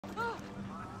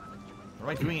What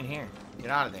am I doing in here?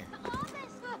 Get out of there.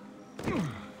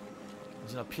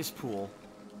 He's in a piss pool.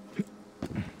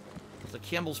 It's a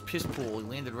Campbell's piss pool. He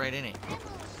landed right in it.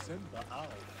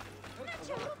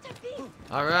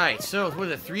 Alright, so what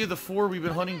is it? 3 of the 4 we've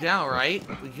been hunting down, right?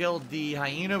 We killed the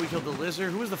hyena, we killed the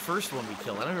lizard. Who was the first one we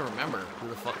killed? I don't even remember who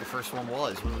the fuck the first one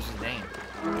was. What was his name?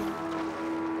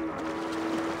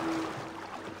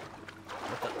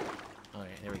 What the?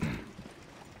 Okay, there we go.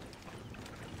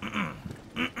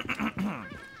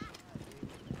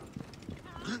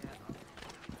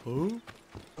 Who?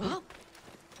 Huh?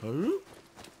 Who?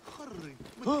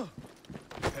 Huh?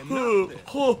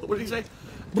 What did he say?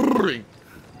 Brrring.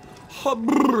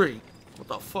 Brrring. What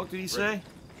the fuck did he say?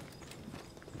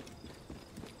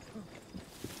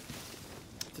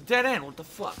 It's a dead end. What the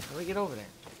fuck? How do I get over there?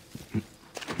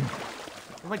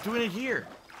 What am I doing it here?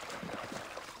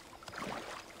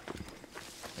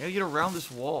 I gotta get around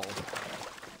this wall.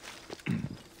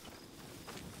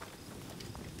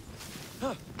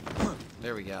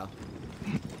 There we go.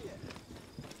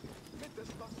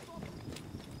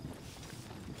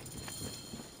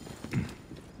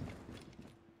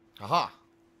 Aha!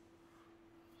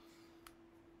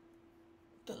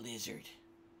 The lizard.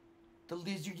 The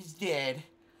lizard is dead.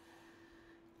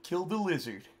 Kill the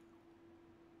lizard.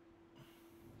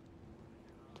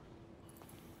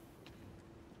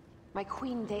 My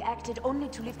queen, they acted only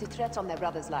to lift the threats on their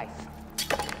brother's life.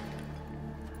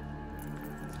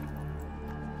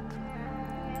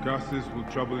 Gases will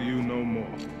trouble you no more.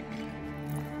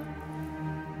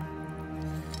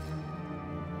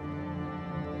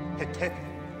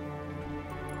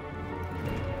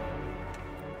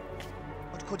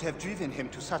 What could have driven him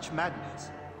to such madness?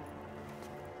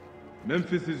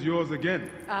 Memphis is yours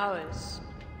again. Ours.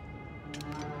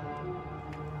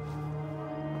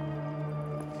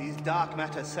 These dark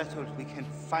matters settled, we can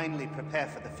finally prepare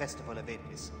for the Festival of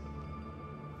Apis.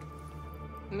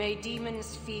 May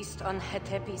demons feast on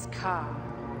Hetepi's car.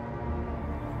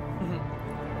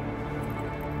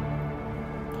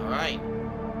 Alright.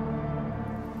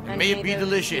 And may it be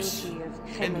delicious,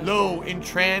 and low in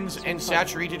trans and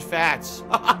saturated fats.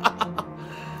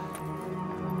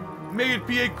 May it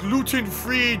be a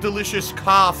gluten-free delicious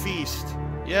car feast.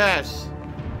 Yes.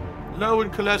 Low in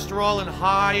cholesterol and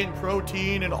high in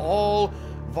protein and all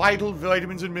vital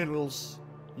vitamins and minerals.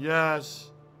 Yes.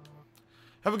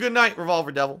 Have a good night,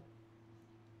 Revolver Devil.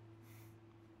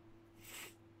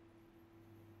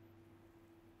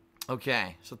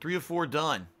 Okay, so 3 of 4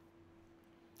 done.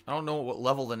 I don't know what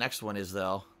level the next one is,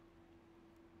 though.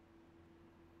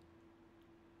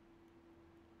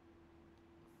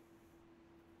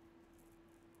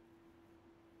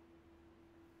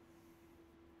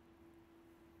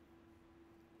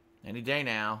 Any day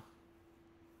now.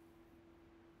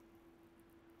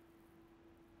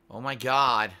 Oh my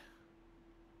god.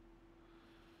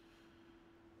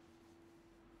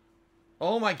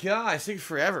 Oh my god, it's taking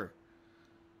forever.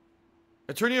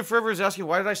 Attorney of Forever is asking,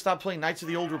 why did I stop playing Knights of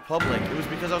the Old Republic? It was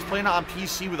because I was playing it on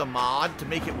PC with a mod to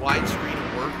make it widescreen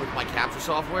and work with my capture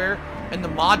software, and the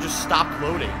mod just stopped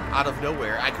loading out of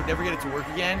nowhere. I could never get it to work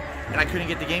again, and I couldn't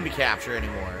get the game to capture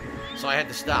anymore. So I had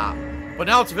to stop. But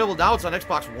now it's available. Now it's on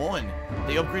Xbox One.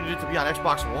 They upgraded it to be on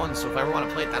Xbox One, so if I ever want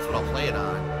to play it, that's what I'll play it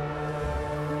on.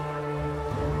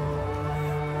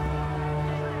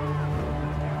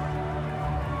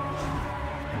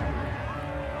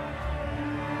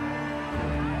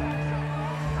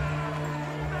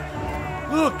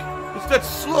 Look! It's that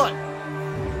slut!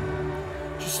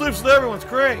 She sleeps with everyone, it's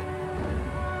great!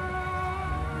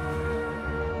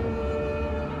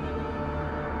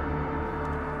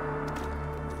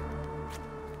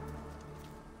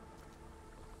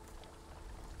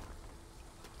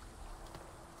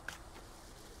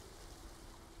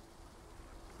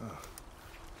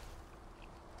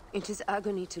 It is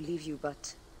agony to leave you,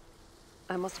 but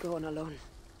I must go on alone.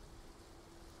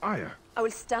 Aya, I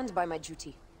will stand by my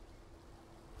duty.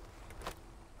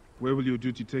 where will your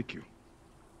duty take you?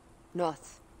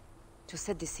 North, to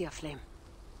set the sea aflame.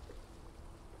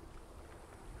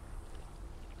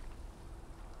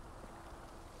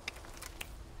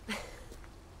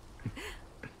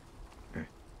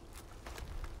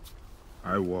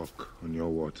 I walk on your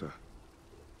water.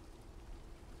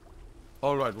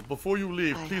 Alright, well before you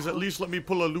leave, please at least let me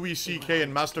pull a Louis C.K.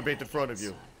 and masturbate in front of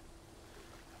you.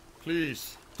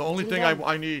 Please. It's the only thing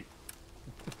I need.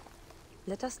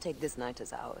 Let us take this night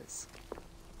as ours.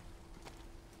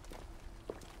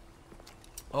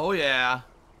 Oh yeah.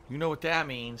 You know what that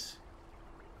means.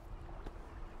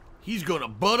 He's gonna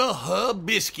butter her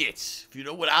biscuits. If you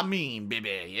know what I mean,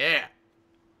 baby. Yeah.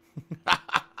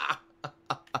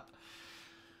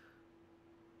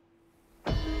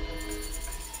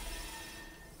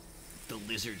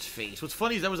 lizard's face. What's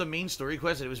funny is that was a main story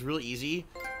quest and it was really easy.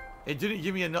 It didn't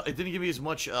give me enough. It didn't give me as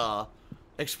much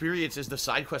experience as the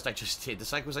side quest I just did. The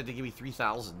side quest I did give me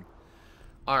 3,000.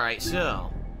 All right,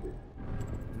 so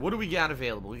what do we got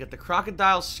available? We got the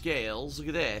crocodile scales. Look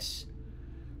at this.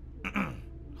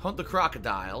 Hunt the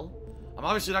crocodile. I'm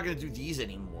obviously not going to do these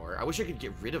anymore. I wish I could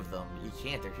get rid of them. You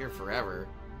can't. They're here forever.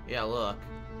 Yeah, look.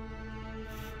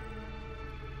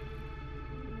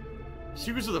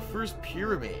 Secrets of the First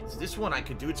Pyramids. This one I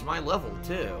could do. It's my level,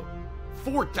 too.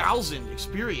 4,000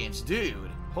 experience, dude.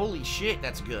 Holy shit,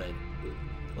 that's good.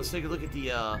 Let's take a look at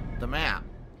the map.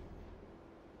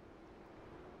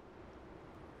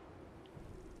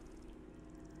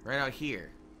 Right out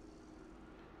here.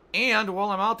 And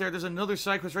while I'm out there, there's another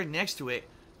side quest right next to it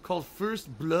called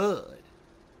First Blood.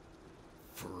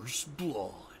 First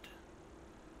Blood.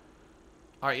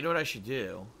 Alright, you know what I should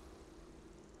do?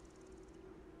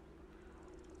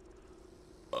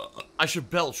 I should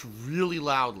belch really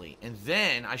loudly. And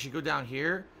then I should go down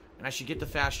here and I should get the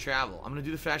fast travel. I'm going to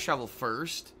do the fast travel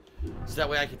first. So that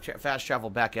way I can fast travel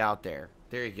back out there.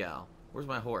 There you go. Where's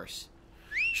my horse?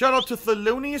 Shout out to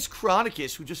Thelonious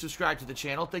Chronicus, who just subscribed to the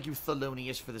channel. Thank you,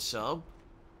 Thelonious, for the sub.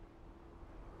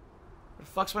 Where the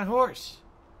fuck's my horse?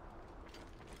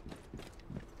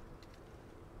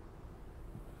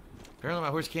 Apparently my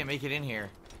horse can't make it in here.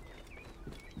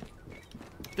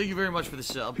 Thank you very much for the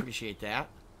sub. Appreciate that.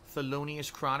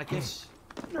 Thelonious Chronicus.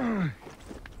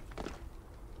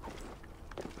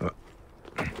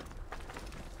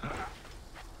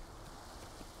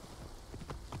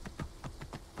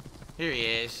 Here he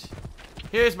is.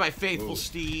 Here's my faithful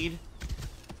steed.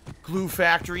 Glue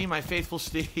Factory, my faithful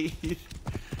steed.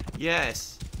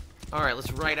 Yes. Alright,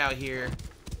 let's ride out here.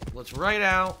 Let's ride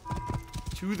out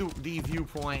to the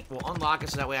viewpoint. We'll unlock it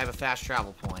so that way I have a fast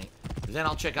travel point. Then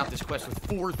I'll check out this quest with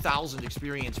 4,000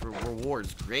 experience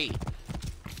rewards. Great.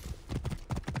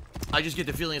 I just get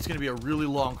the feeling it's going to be a really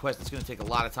long quest. It's going to take a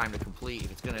lot of time to complete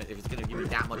if it's going to give me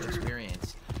that much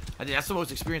experience. I think that's the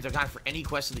most experience I've gotten for any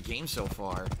quest in the game so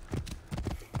far.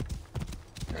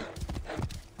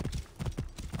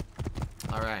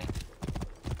 All right.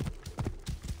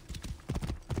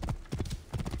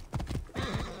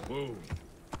 Whoa.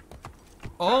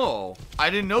 Oh, I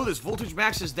didn't know this. Voltage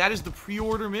Max says that is the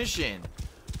pre-order mission.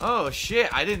 Oh,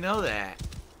 shit. I didn't know that.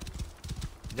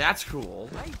 That's cool.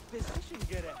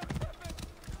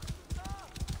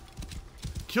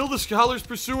 Kill the Scholar's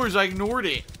Pursuers. I ignored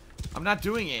it. I'm not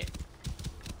doing it.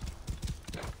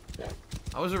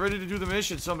 I wasn't ready to do the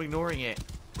mission, so I'm ignoring it.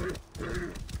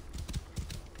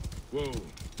 Whoa.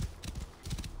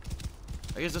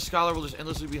 I guess the Scholar will just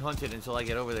endlessly be hunted until I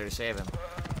get over there to save him.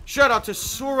 Shout out to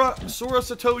Sora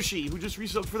Satoshi, who just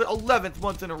resubbed for the 11th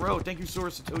month in a row. Thank you, Sora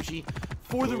Satoshi,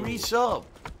 for the resub.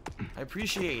 I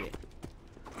appreciate it.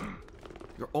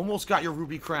 You almost got your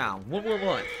Ruby Crown. One more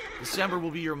month. December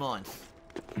will be your month.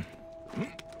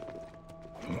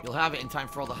 You'll have it in time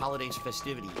for all the holidays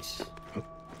festivities.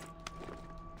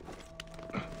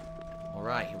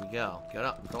 Alright, here we go. Get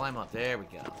up, climb up. There we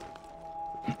go.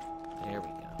 There we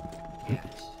go.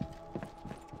 Yes.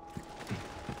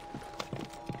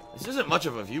 This isn't much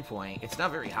of a viewpoint. It's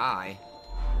not very high.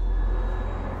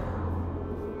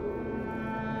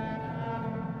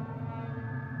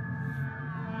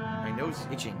 My nose is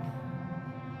itching.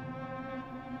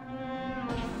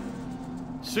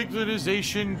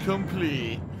 Synchronization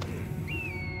complete.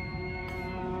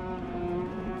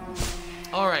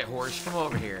 Alright, horse, come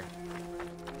over here.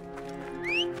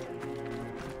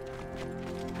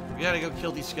 We gotta go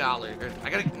kill these scholars. I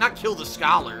gotta not kill the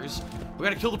scholars. We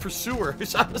gotta kill the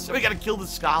pursuers. So we gotta kill the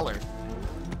scholar.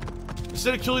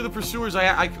 Instead of killing the pursuers,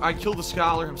 I kill the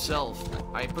scholar himself.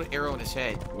 I put an arrow in his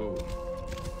head. Whoa.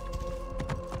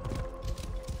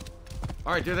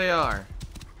 Alright, there they are.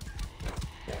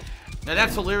 Now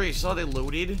that's hilarious. You saw they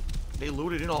loaded? They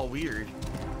loaded in all weird.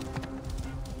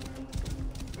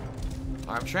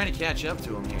 I'm trying to catch up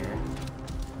to him here.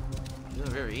 It's not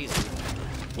very easy.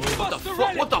 What the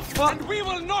fuck? What the fuck? And we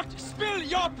will not spill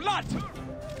your blood!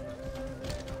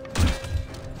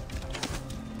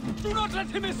 Do not let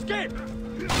him escape!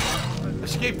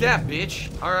 Escape that, bitch.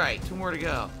 Alright, 2 more to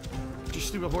go. Get your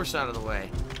stupid horse out of the way.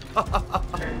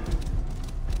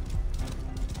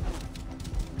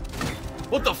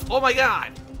 What the f- oh my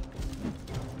god!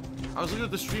 I was looking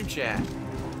at the stream chat.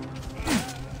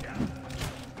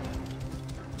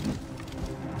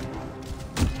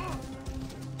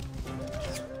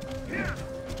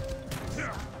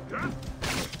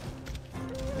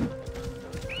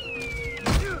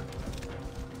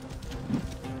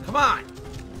 Come on!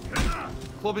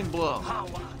 Clubbing blow. I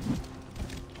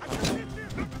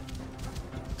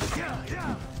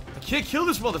Can't kill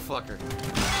this motherfucker.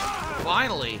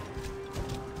 Finally.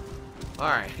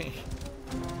 Alright.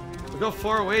 Look how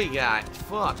far away you got.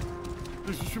 Fuck.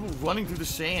 There's just people running through the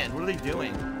sand. What are they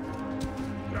doing?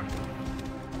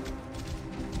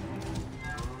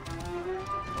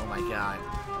 Oh my god.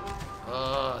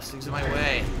 This thing's in my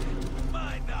way.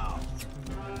 Mine now.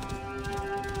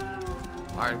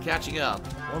 Alright, I'm catching up.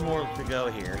 One more to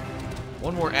go here.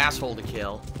 One more asshole to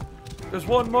kill. There's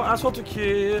one more asshole to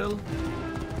kill.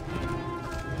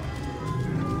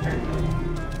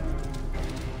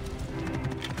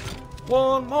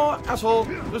 One more asshole.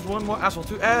 There's one more asshole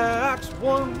to axe.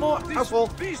 One more asshole.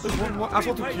 There's one more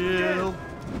asshole to kill.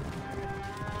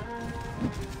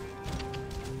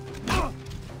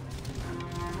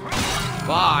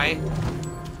 Bye.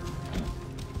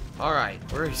 Alright,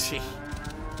 where is he?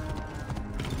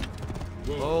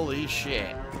 Whoa. Holy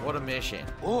shit. What a mission.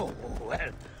 Oh, well,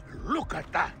 look at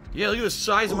that. Yeah, look at the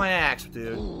size of my axe,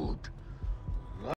 dude. Good.